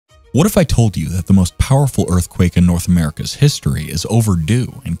What if I told you that the most powerful earthquake in North America's history is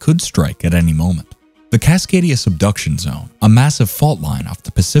overdue and could strike at any moment? The Cascadia Subduction Zone, a massive fault line off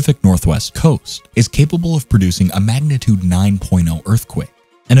the Pacific Northwest coast, is capable of producing a magnitude 9.0 earthquake,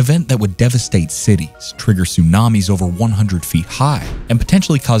 an event that would devastate cities, trigger tsunamis over 100 feet high, and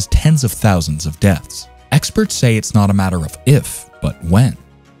potentially cause tens of thousands of deaths. Experts say it's not a matter of if, but when.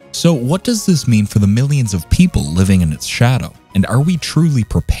 So what does this mean for the millions of people living in its shadow? And are we truly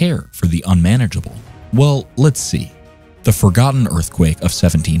prepared for the unmanageable? Well, let's see. The forgotten earthquake of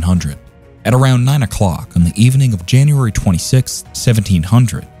 1700. At around 9 o'clock on the evening of January 26,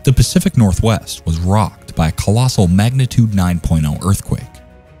 1700, the Pacific Northwest was rocked by a colossal magnitude 9.0 earthquake.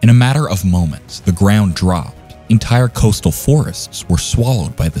 In a matter of moments, the ground dropped, entire coastal forests were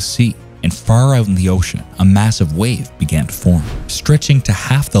swallowed by the sea, and far out in the ocean, a massive wave began to form, stretching to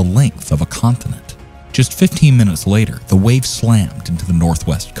half the length of a continent. Just 15 minutes later, the wave slammed into the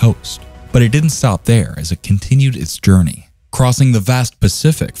northwest coast. But it didn't stop there as it continued its journey, crossing the vast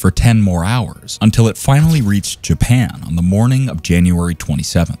Pacific for 10 more hours until it finally reached Japan on the morning of January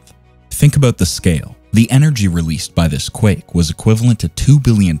 27th. Think about the scale. The energy released by this quake was equivalent to 2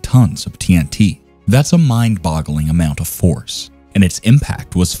 billion tons of TNT. That's a mind-boggling amount of force, and its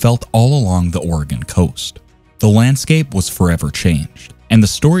impact was felt all along the Oregon coast. The landscape was forever changed, and the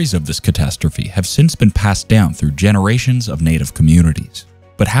stories of this catastrophe have since been passed down through generations of native communities.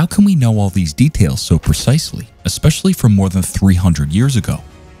 But how can we know all these details so precisely, especially from more than 300 years ago?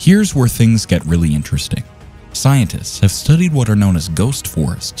 Here's where things get really interesting. Scientists have studied what are known as ghost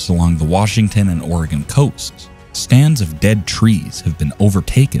forests along the Washington and Oregon coasts. Stands of dead trees have been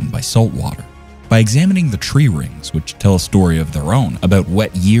overtaken by salt water. By examining the tree rings, which tell a story of their own about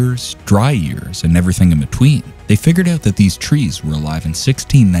wet years, dry years, and everything in between, they figured out that these trees were alive in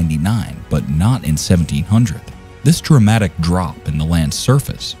 1699, but not in 1700. This dramatic drop in the land's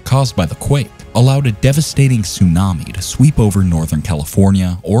surface, caused by the quake, allowed a devastating tsunami to sweep over Northern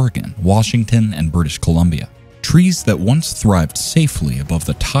California, Oregon, Washington, and British Columbia. Trees that once thrived safely above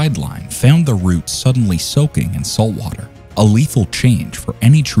the tide line found their roots suddenly soaking in salt water. A lethal change for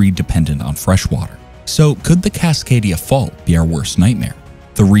any tree dependent on freshwater. So could the Cascadia Fault be our worst nightmare?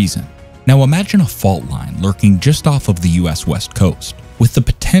 The reason. Now imagine a fault line lurking just off of the US West Coast, with the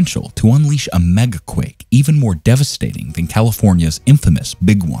potential to unleash a megaquake even more devastating than California's infamous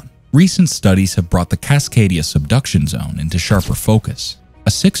Big One. Recent studies have brought the Cascadia Subduction Zone into sharper focus, a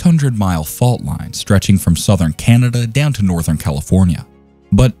 600-mile fault line stretching from southern Canada down to northern California.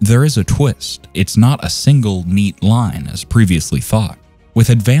 But there is a twist. It's not a single, neat line as previously thought. With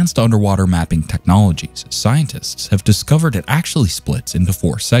advanced underwater mapping technologies, scientists have discovered it actually splits into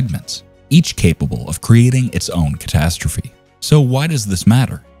 4 segments, each capable of creating its own catastrophe. So why does this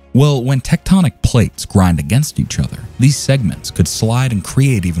matter? Well, when tectonic plates grind against each other, these segments could slide and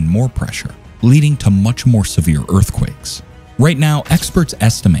create even more pressure, leading to much more severe earthquakes. Right now, experts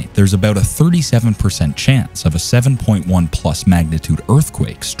estimate there's about a 37% chance of a 7.1 plus magnitude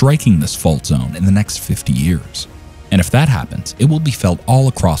earthquake striking this fault zone in the next 50 years. And if that happens, it will be felt all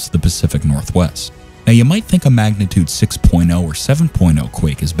across the Pacific Northwest. Now you might think a magnitude 6.0 or 7.0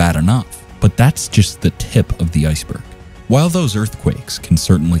 quake is bad enough, but that's just the tip of the iceberg. While those earthquakes can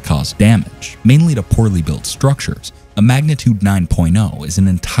certainly cause damage, mainly to poorly built structures, a magnitude 9.0 is an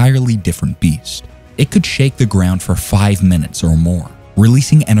entirely different beast. It could shake the ground for 5 minutes or more,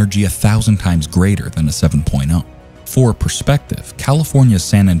 releasing energy 1,000 times greater than a 7.0. For perspective, California's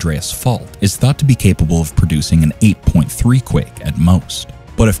San Andreas Fault is thought to be capable of producing an 8.3 quake at most.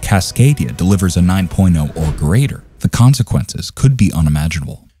 But if Cascadia delivers a 9.0 or greater, the consequences could be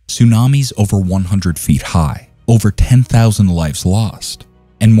unimaginable. Tsunamis over 100 feet high, over 10,000 lives lost,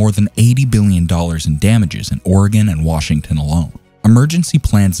 and more than $80 billion in damages in Oregon and Washington alone. Emergency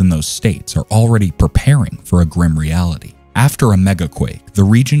plans in those states are already preparing for a grim reality. After a megaquake, the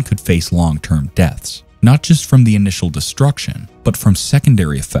region could face long-term deaths, not just from the initial destruction, but from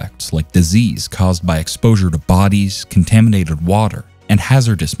secondary effects like disease caused by exposure to bodies, contaminated water, and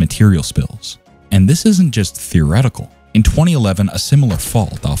hazardous material spills. And this isn't just theoretical. In 2011, a similar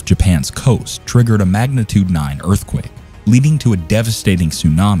fault off Japan's coast triggered a magnitude 9 earthquake, leading to a devastating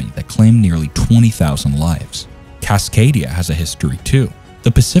tsunami that claimed nearly 20,000 lives. Cascadia has a history too. The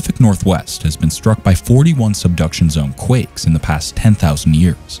Pacific Northwest has been struck by 41 subduction zone quakes in the past 10,000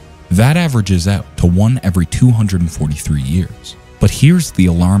 years. That averages out to 1 every 243 years. But here's the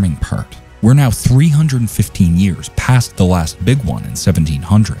alarming part. We're now 315 years past the last big one in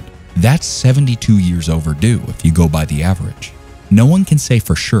 1700. That's 72 years overdue if you go by the average. No one can say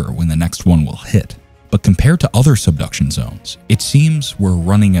for sure when the next one will hit, but compared to other subduction zones, it seems we're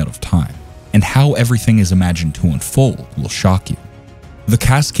running out of time. And how everything is imagined to unfold will shock you. The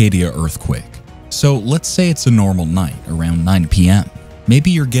Cascadia Earthquake. So let's say it's a normal night around 9 p.m.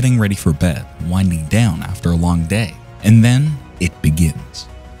 Maybe you're getting ready for bed, winding down after a long day, and then it begins.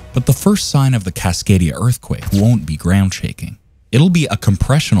 But the first sign of the Cascadia earthquake won't be ground shaking. It'll be a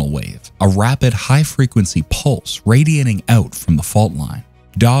compressional wave, a rapid high-frequency pulse radiating out from the fault line.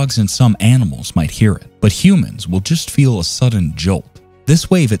 Dogs and some animals might hear it, but humans will just feel a sudden jolt. This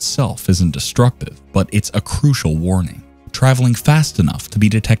wave itself isn't destructive, but it's a crucial warning, traveling fast enough to be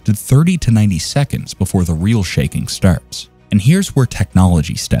detected 30 to 90 seconds before the real shaking starts. And here's where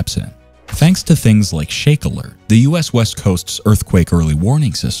technology steps in. Thanks to things like Shake Alert, the US West Coast's earthquake early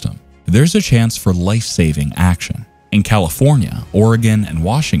warning system, there's a chance for life-saving action. In California, Oregon, and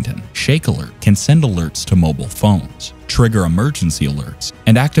Washington, Shake Alert can send alerts to mobile phones, trigger emergency alerts,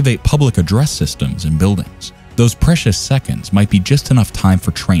 and activate public address systems in buildings. Those precious seconds might be just enough time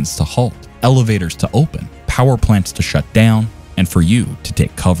for trains to halt, elevators to open, power plants to shut down, and for you to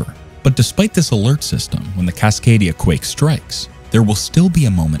take cover. But despite this alert system, when the Cascadia quake strikes, there will still be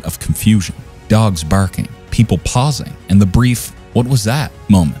a moment of confusion, dogs barking, people pausing, and the brief, "What was that?"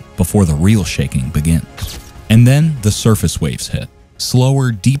 moment before the real shaking begins. And then the surface waves hit.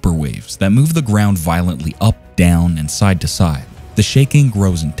 Slower, deeper waves that move the ground violently up, down, and side to side. The shaking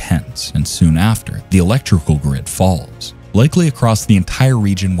grows intense, and soon after, the electrical grid falls, likely across the entire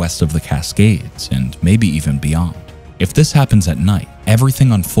region west of the Cascades, and maybe even beyond. If this happens at night,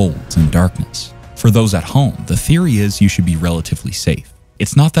 everything unfolds in darkness. For those at home, the theory is you should be relatively safe.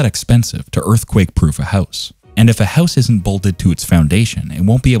 It's not that expensive to earthquake-proof a house. And if a house isn't bolted to its foundation, it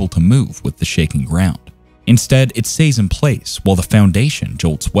won't be able to move with the shaking ground. Instead, it stays in place while the foundation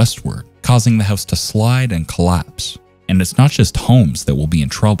jolts westward, causing the house to slide and collapse. And it's not just homes that will be in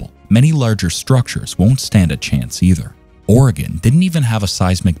trouble. Many larger structures won't stand a chance either. Oregon didn't even have a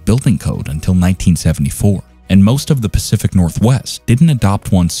seismic building code until 1974, and most of the Pacific Northwest didn't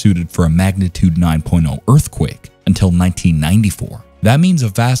adopt one suited for a magnitude 9.0 earthquake until 1994. That means a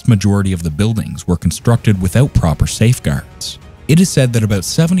vast majority of the buildings were constructed without proper safeguards. It is said that about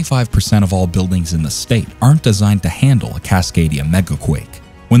 75% of all buildings in the state aren't designed to handle a Cascadia megaquake.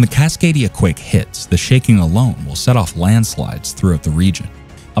 When the Cascadia quake hits, the shaking alone will set off landslides throughout the region,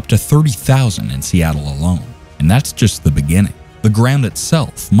 up to 30,000 in Seattle alone. And that's just the beginning. The ground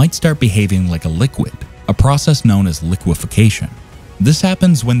itself might start behaving like a liquid, a process known as liquefaction. This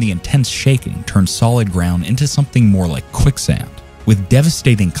happens when the intense shaking turns solid ground into something more like quicksand, with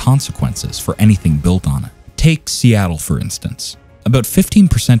devastating consequences for anything built on it. Take Seattle, for instance. About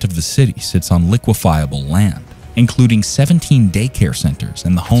 15% of the city sits on liquefiable land, including 17 daycare centers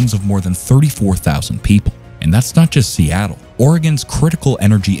and the homes of more than 34,000 people. And that's not just Seattle. Oregon's critical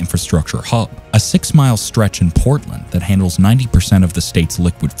energy infrastructure hub, a 6-mile stretch in Portland that handles 90% of the state's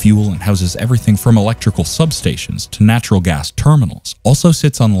liquid fuel and houses everything from electrical substations to natural gas terminals, also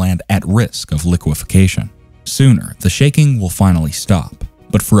sits on land at risk of liquefaction. Sooner, the shaking will finally stop.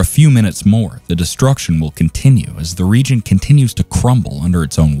 But for a few minutes more, the destruction will continue as the region continues to crumble under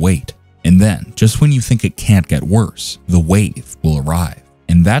its own weight. And then, just when you think it can't get worse, the wave will arrive.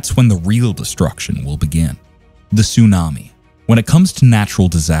 And that's when the real destruction will begin. The tsunami. When it comes to natural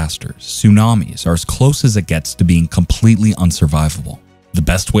disasters, tsunamis are as close as it gets to being completely unsurvivable. The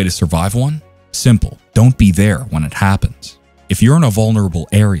best way to survive one? Simple. Don't be there when it happens. If you're in a vulnerable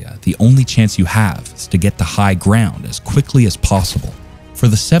area, the only chance you have is to get to high ground as quickly as possible. For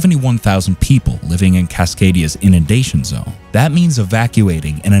the 71,000 people living in Cascadia's inundation zone, that means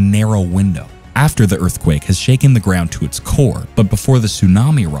evacuating in a narrow window, after the earthquake has shaken the ground to its core, but before the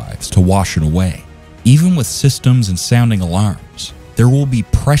tsunami arrives to wash it away. Even with systems and sounding alarms, there will be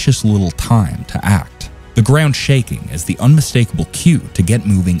precious little time to act. The ground shaking is the unmistakable cue to get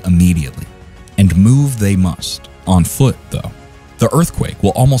moving immediately. And move they must, on foot though. The earthquake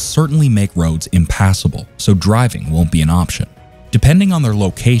will almost certainly make roads impassable, so driving won't be an option. Depending on their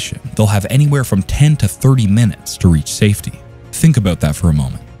location, they'll have anywhere from 10 to 30 minutes to reach safety. Think about that for a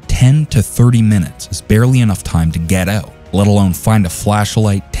moment. 10 to 30 minutes is barely enough time to get out, let alone find a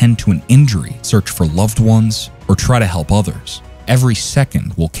flashlight, tend to an injury, search for loved ones, or try to help others. Every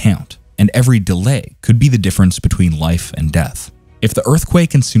second will count, and every delay could be the difference between life and death. If the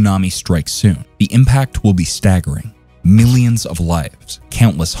earthquake and tsunami strike soon, the impact will be staggering. Millions of lives,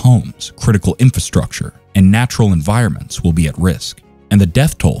 countless homes, critical infrastructure, and natural environments will be at risk, and the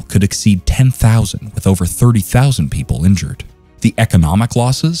death toll could exceed 10,000 with over 30,000 people injured. The economic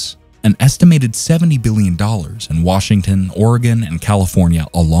losses? An estimated $70 billion in Washington, Oregon, and California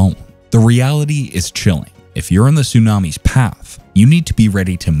alone. The reality is chilling. If you're in the tsunami's path, you need to be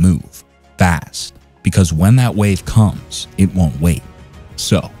ready to move fast, because when that wave comes, it won't wait.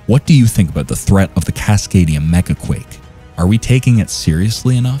 So, what do you think about the threat of the Cascadia megaquake? Are we taking it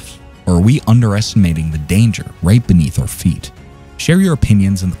seriously enough? Or are we underestimating the danger right beneath our feet? Share your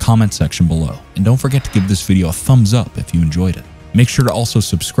opinions in the comment section below, and don't forget to give this video a thumbs up if you enjoyed it. Make sure to also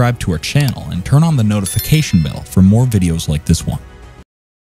subscribe to our channel and turn on the notification bell for more videos like this one.